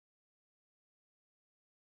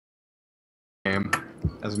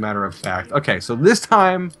as a matter of fact. Okay, so this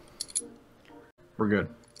time we're good.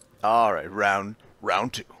 All right, round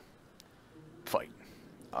two. Fight.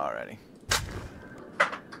 Alrighty.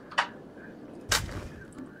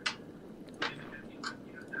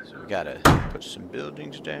 So we gotta put some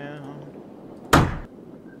buildings down.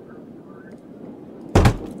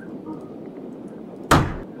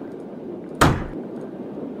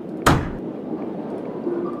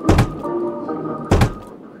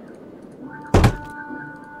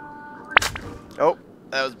 Oh,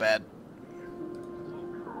 that was bad.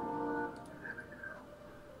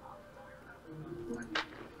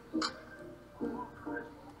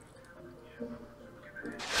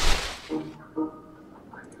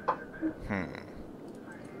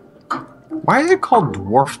 Why is it called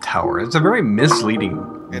Dwarf Tower? It's a very misleading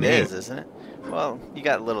It name. is, isn't it? Well, you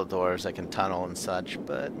got little doors that can tunnel and such,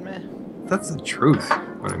 but meh. That's the truth,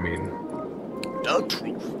 what I mean. The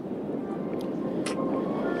truth.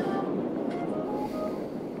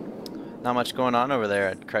 Not much going on over there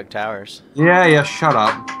at Krugg Towers. Yeah, shut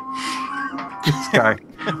up. This guy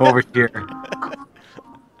over here.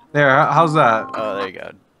 There, how's that? Oh, there you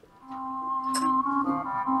go.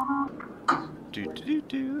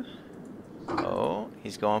 Do. Oh,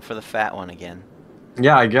 he's going for the fat one again.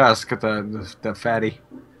 Yeah, I guess. Got the fatty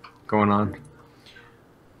going on.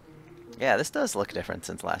 Yeah, this does look different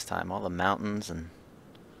since last time. All the mountains and...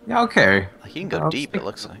 Yeah, okay. Like, you can go deep, it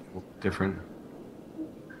looks like. Different.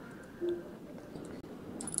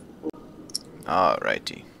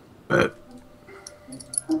 Alrighty. But...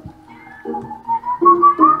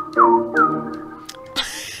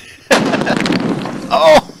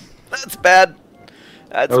 Oh! That's bad.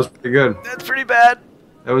 That was pretty good. That's pretty bad.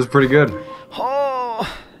 That was pretty good. Oh!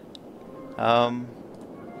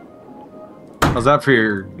 How's that for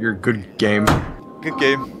your good game? Good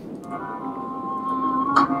game.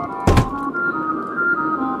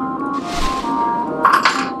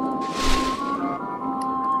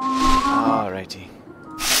 Alrighty.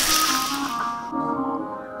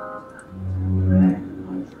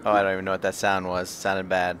 Oh, I don't even know what that sound was. It sounded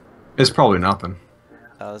bad. It's probably nothing.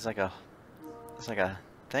 Oh, there's like a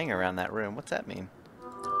thing around that room. What's that mean?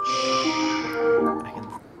 I can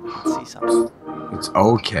see something. It's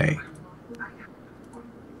okay.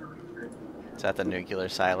 Is that the nuclear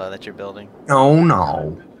silo that you're building? Oh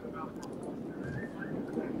no.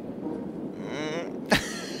 I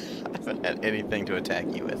haven't had anything to attack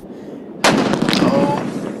you with.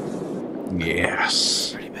 Oh!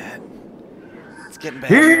 Yes. Pretty bad. It's getting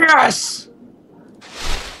bad. Yes!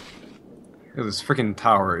 This freaking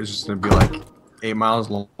tower is just gonna be like 8 miles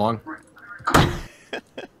long.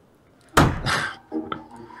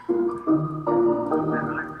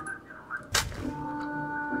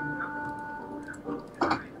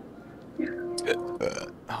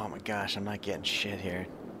 Oh my gosh, I'm not getting shit here.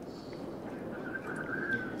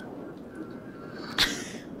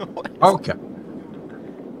 Okay.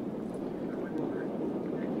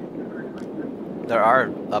 There are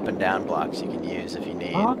up and down blocks you can use if you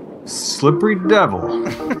need. Slippery devil.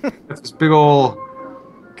 That's this big ol'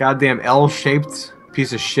 goddamn L-shaped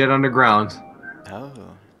piece of shit underground. Oh.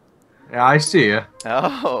 Yeah, I see ya.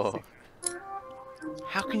 Oh.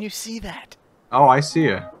 How can you see that? Oh, I see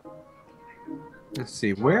ya. Let's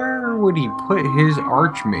see, where would he put his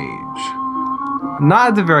archmage? Not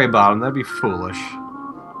at the very bottom, that'd be foolish.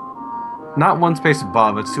 Not one space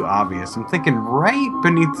above, it's too obvious. I'm thinking right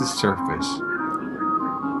beneath the surface.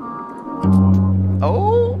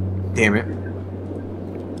 Oh! Damn it.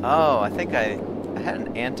 Oh, I think I had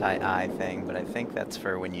an anti-eye thing, but I think that's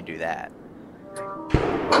for when you do that.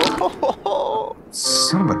 Oh!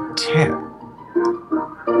 Son of a tit.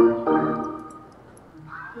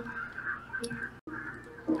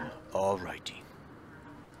 Alrighty.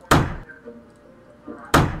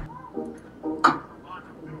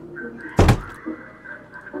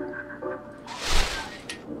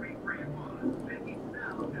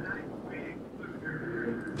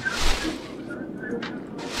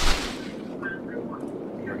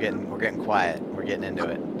 We're getting quiet. We're getting into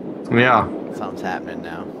it. Yeah. Something's happening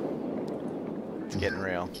now. It's getting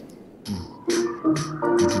real.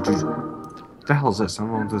 What the hell is this? I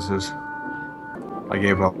don't know what this is. I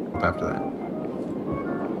gave up after that.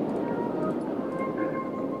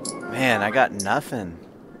 Man, I got nothing.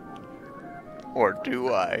 Or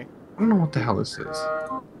do I? I don't know what the hell this is.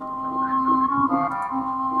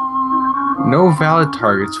 No valid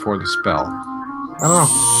targets for the spell. I don't know.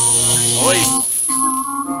 Oi!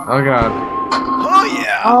 Oh god. Oh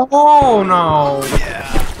yeah! Oh no! Yeah!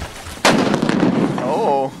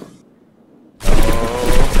 Oh!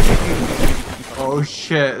 Oh! Oh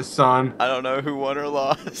shit, son. I don't know who won or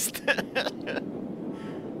lost.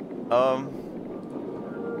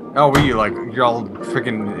 Oh, were you like, you're all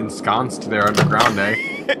freaking ensconced there underground,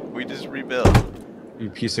 eh? We just rebuilt. You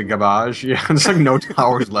piece of garbage. Yeah, there's like no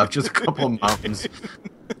towers left, just a couple of mountains.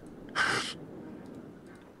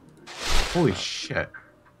 Holy shit.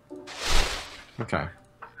 Okay.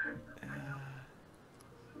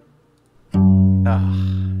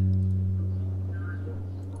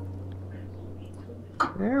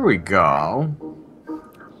 There we go.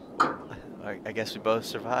 I guess we both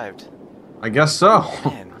survived. I guess so.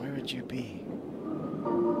 Man, where would you be?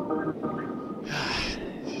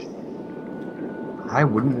 I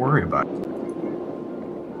wouldn't worry about it.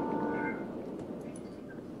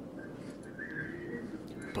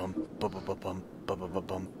 Bum, bum, bum, bum, bum, bum, bum,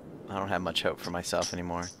 bum. I don't have much hope for myself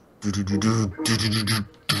anymore.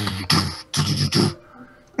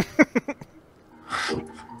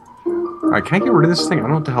 Alright, can I get rid of this thing? I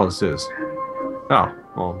don't know what the hell this is. Oh,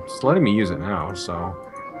 well, it's letting me use it now, so...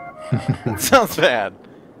 Sounds bad.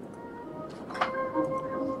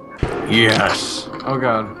 Yes! Oh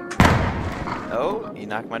god. Oh, you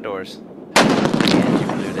knocked my doors. And you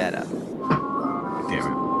blew that up. Damn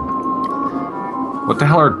it. What the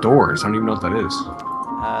hell are doors? I don't even know what that is.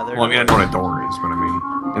 Well, I mean, I know what a door is, but I mean,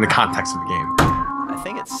 in the context of the game. I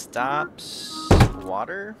think it stops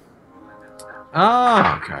water.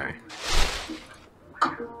 Oh, okay.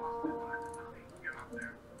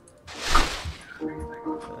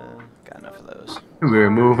 Got enough of those. We're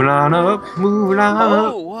moving on up, moving on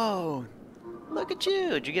up. Oh, whoa! Look at you!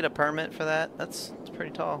 Did you get a permit for that? That's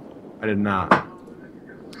pretty tall. I did not.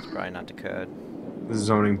 It's probably not to code. The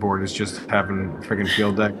zoning board is just having a freaking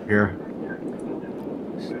field deck here.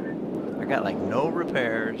 I got like no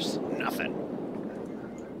repairs, nothing.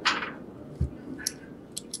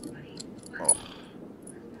 Oh.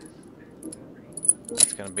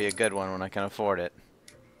 That's gonna be a good one when I can afford it.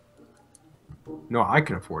 No, I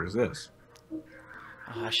can afford is this.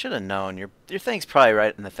 Oh, I should have known. Your thing's probably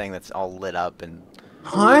right in the thing that's all lit up and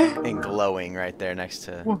glowing right there next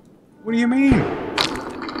to. What do you mean?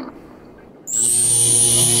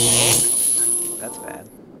 That's bad.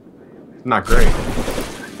 Not great.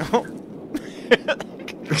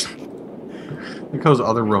 Like those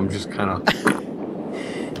other rooms just kind of.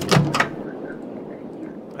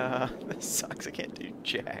 This sucks. I can't do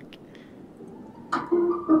jack.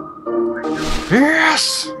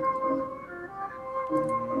 Yes!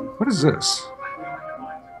 What is this?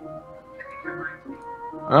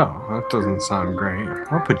 Oh, that doesn't sound great.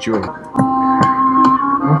 I'll put you. Okay.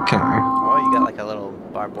 Oh, you got like a little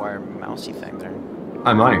barbed wire mousy thing there.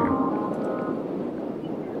 I might.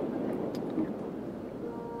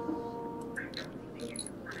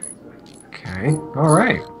 Okay. All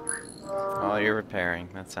right. Oh, you're repairing.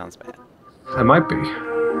 That sounds bad. I might be.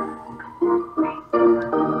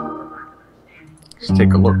 Let's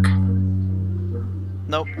take a look.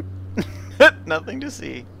 Nope. Nothing to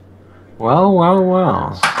see. Well, well,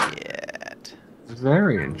 well. Yet.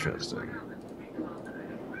 Very interesting.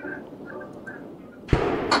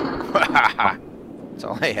 That's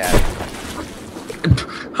all I had.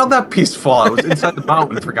 How'd that piece fall? It was inside the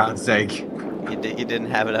mountain, for God's sake. You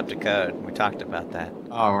didn't have it up to code. We talked about that.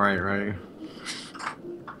 Oh, right, right.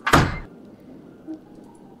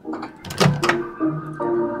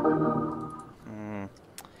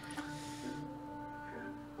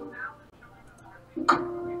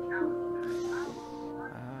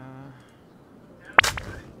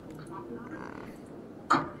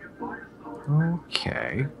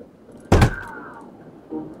 Okay.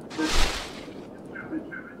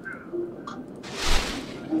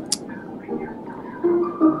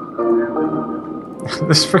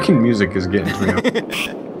 This freaking music is getting to me.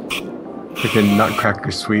 Freaking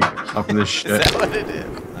Nutcracker Suite up in this shit. Is that what it is?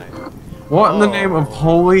 Nice. What in the name of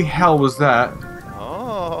holy hell was that?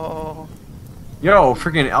 Oh. Yo,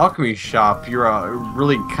 freaking alchemy shop, you're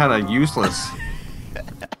really kind of useless,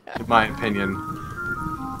 in my opinion.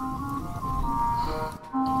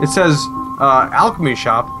 It says, alchemy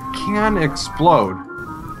shop can explode.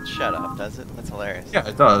 Shut up, does it? That's hilarious. Yeah,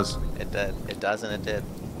 it does. It did. It does and it did.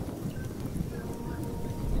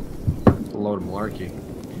 A load of malarkey.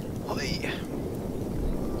 Oy.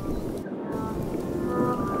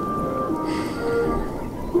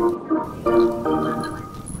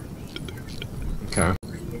 Okay.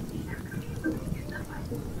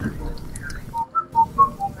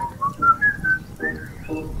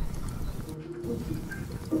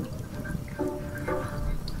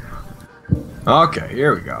 Okay,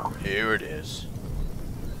 here we go. Here it is.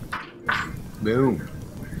 Boom.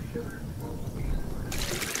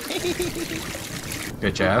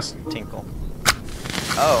 Bitch ass. Tinkle.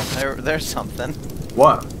 Oh, there's something.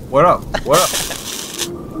 What? What up? What up?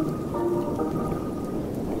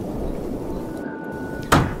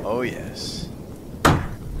 Oh yes.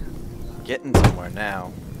 Getting somewhere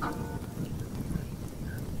now.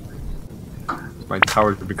 My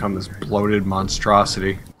tower could become this bloated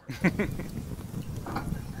monstrosity.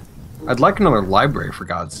 I'd like another library, for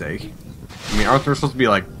God's sake. I mean, aren't there supposed to be,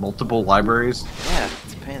 like, multiple libraries? Yeah,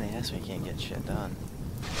 it's a pain in the ass when you can't get shit done.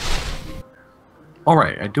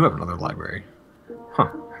 Alright, I do have another library. Huh.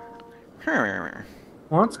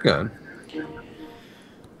 Well, that's good.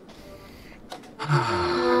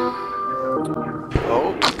 Oh.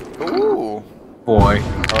 Ooh. Boy.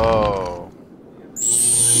 Oh.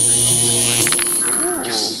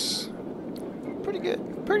 Ooh. Pretty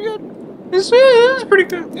good. Pretty good. This is pretty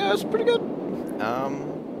good. Yeah, it's pretty good.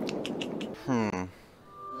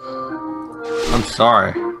 I'm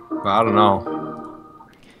sorry, but I don't know.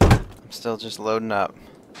 I'm still just loading up.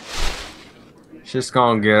 It's just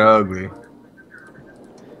gonna get ugly.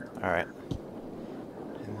 Alright.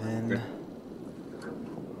 And then...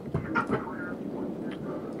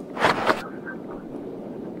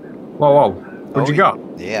 Whoa, whoa. Where'd you go?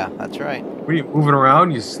 Yeah, that's right. Were you moving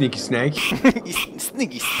around, you sneaky snake? You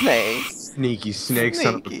sneaky snake. Sneaky snake,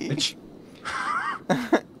 son of a bitch.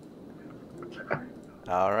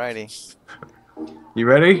 Alrighty. You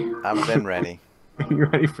ready? I've been ready. You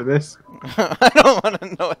ready for this? I don't want to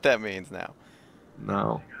know what that means now.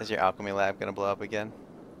 No. Is your alchemy lab gonna blow up again?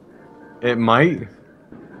 It might.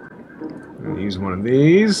 I'm gonna use one of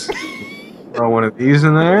these. Throw one of these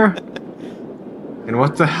in there. And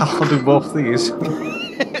what the hell? I'll do both these.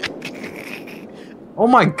 Oh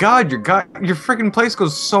my God! Your freaking place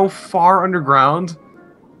goes so far underground.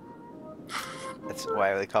 That's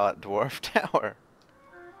why they call it Dwarf Tower.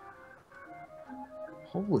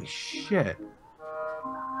 Holy shit!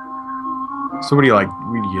 So what do you like?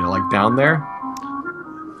 Like down there?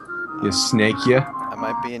 You snake ya? I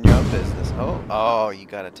might be in your own business. Oh, you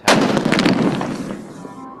got attacked.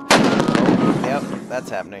 Oh, yep,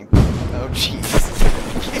 that's happening. Oh, jeez.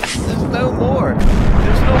 There's no more.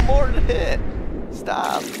 There's no more to hit.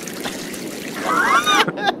 Stop.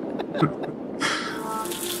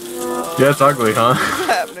 Yeah, it's ugly, huh? What's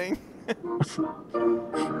happening?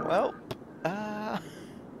 Well,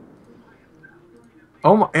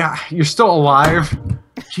 Oh my, yeah, you're still alive?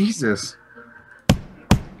 Jesus.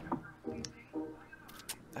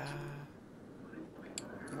 no,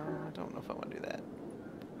 I don't know if I want to do that.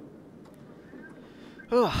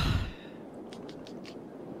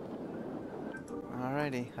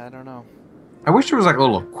 Alrighty, I don't know. I wish there was like a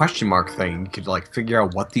little question mark thing. You could like figure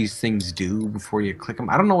out what these things do before you click them.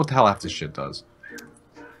 I don't know what the hell half this shit does.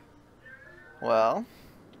 Well,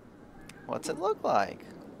 what's it look like?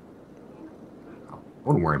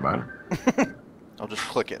 Wouldn't worry about it. I'll just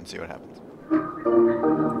click it and see what happens.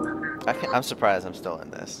 I'm surprised I'm still in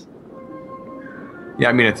this. Yeah,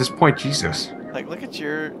 I mean at this point, Jesus. Like, look at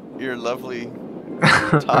your lovely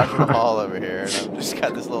Taj Mahal over here, and I've just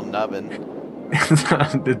got this little nubbin.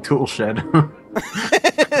 The tool shed.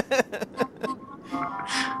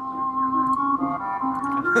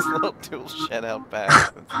 This little tool shed out back. That's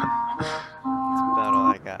about all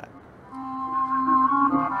I got.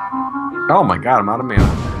 Oh my God, I'm out of mana.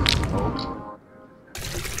 Oh.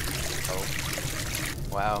 Oh.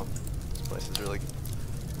 Wow. This place is really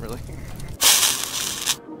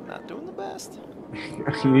not doing the best.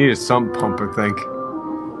 You need a sump pump, I think.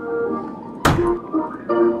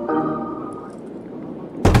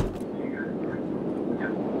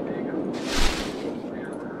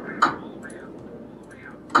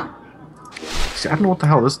 See, I don't know what the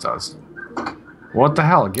hell this does. What the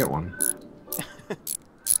hell? Get one.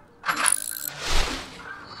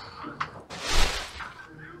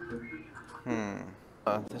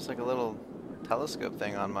 There's like a little telescope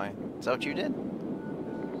thing on my... Is that what you did?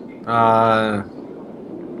 I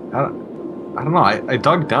don't know. I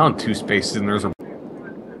dug down 2 spaces and there's a...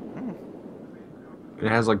 It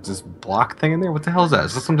has like this block thing in there. What the hell is that?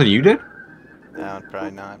 Is that something you did? No,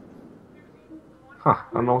 probably not. Huh.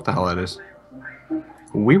 I don't know what the hell that is.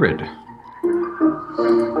 Weird. I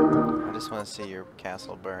just want to see your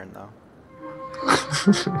castle burn, though.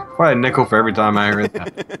 Probably a nickel for every time I heard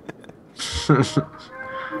that.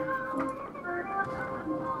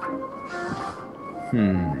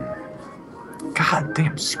 God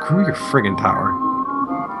damn, screw your friggin' tower.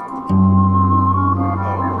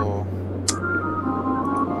 Oh.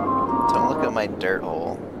 Don't look at my dirt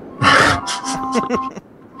hole. If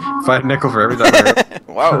I had a nickel for every time I heard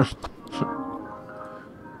Wow.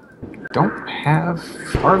 Don't have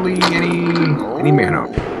hardly any mana.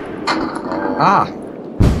 Oh. Ah.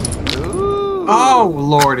 Ooh. Oh,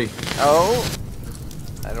 lordy. Oh.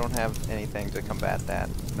 I don't have anything to combat that.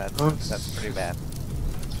 That's pretty bad.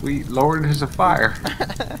 Sweet Lord, there's a fire.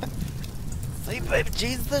 Sweet baby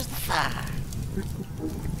Jesus, there's the fire.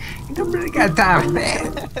 You don't really got time for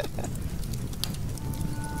that.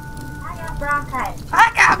 I got bronchitis.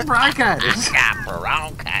 I got bronchitis. I got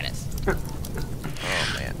bronchitis. Oh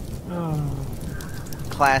man.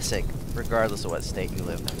 Classic, regardless of what state you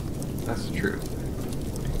live in. That's the truth.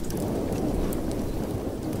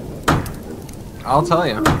 I'll tell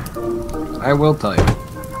you. I will tell you.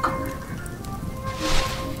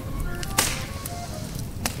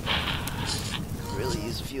 Really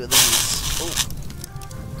use a few of these.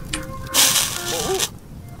 Oh.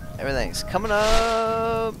 Everything's coming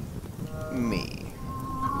up. Me.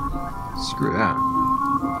 Screw that.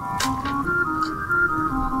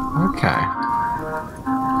 Okay.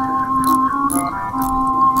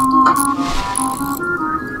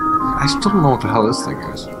 I still don't know what the hell this thing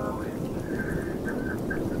is.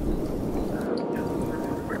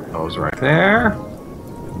 Those right there.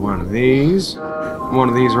 One of these. One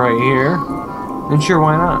of these right here. And sure,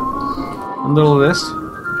 why not? A little of this.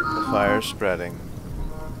 The fire's spreading.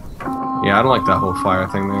 Yeah, I don't like that whole fire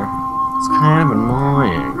thing there. It's kind of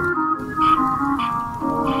annoying.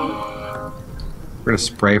 We're gonna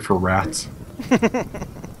spray for rats.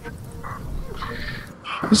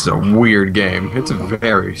 This is a weird game. It's a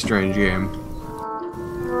very strange game.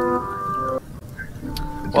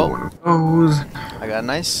 Well, one of those. I got a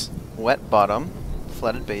nice wet bottom,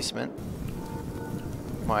 flooded basement.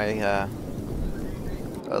 All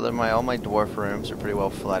my dwarf rooms are pretty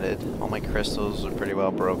well flooded. All my crystals are pretty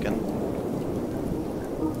well broken.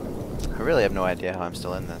 I really have no idea how I'm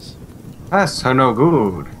still in this. That's so no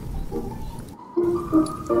good.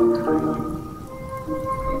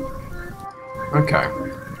 Okay.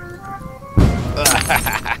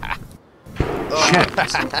 Shit.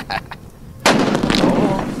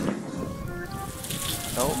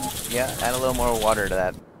 Oh, yeah, add a little more water to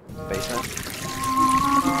that basement.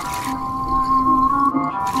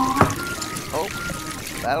 Oh,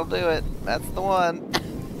 that'll do it. That's the one.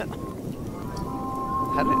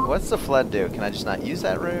 What's the flood do? Can I just not use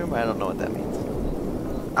that room? I don't know what that means.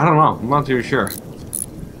 I don't know. I'm not too sure.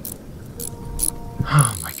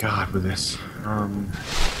 Oh my god, with this.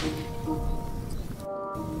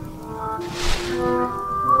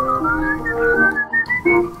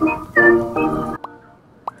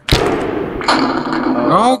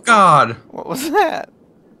 Oh god! What was that?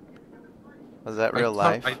 Was that real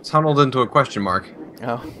life? I tunneled into a question mark.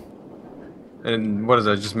 Oh. And what does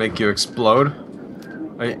that, just make you explode?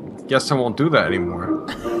 I guess I won't do that anymore.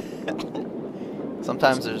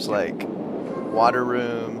 Sometimes there's like water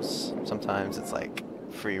rooms. Sometimes it's like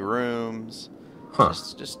free rooms. Huh.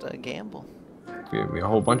 Just a gamble. Give me a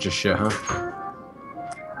whole bunch of shit, huh?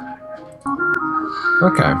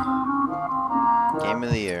 Okay. Game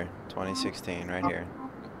of the year, 2016, right here.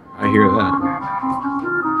 I hear that.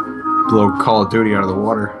 Blow Call of Duty out of the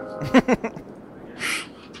water.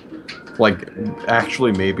 Like,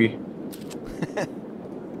 actually, maybe.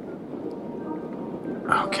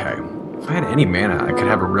 Okay. If I had any mana, I could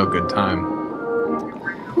have a real good time.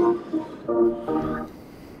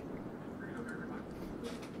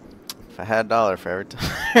 If I had $1 for every time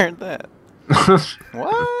I heard that.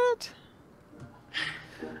 What?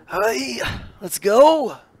 Hey, let's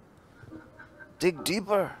go. Dig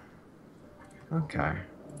deeper. Okay.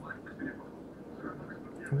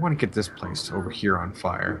 I want to get this place over here on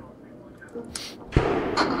fire.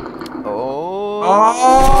 Oh.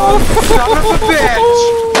 Oh, son of a bitch!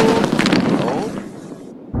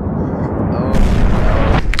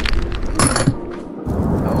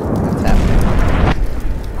 What's happening?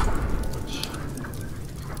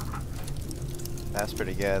 That's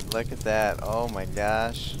pretty good. Look at that. Oh my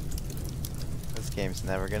gosh. This game's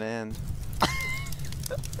never gonna end.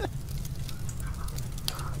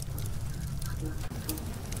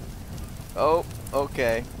 Oh,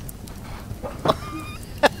 okay.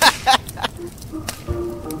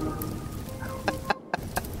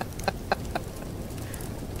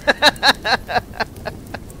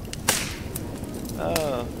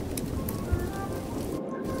 Oh.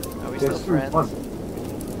 Are we still friends?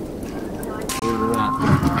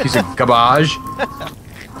 Piece of garbage.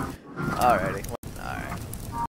 Alrighty.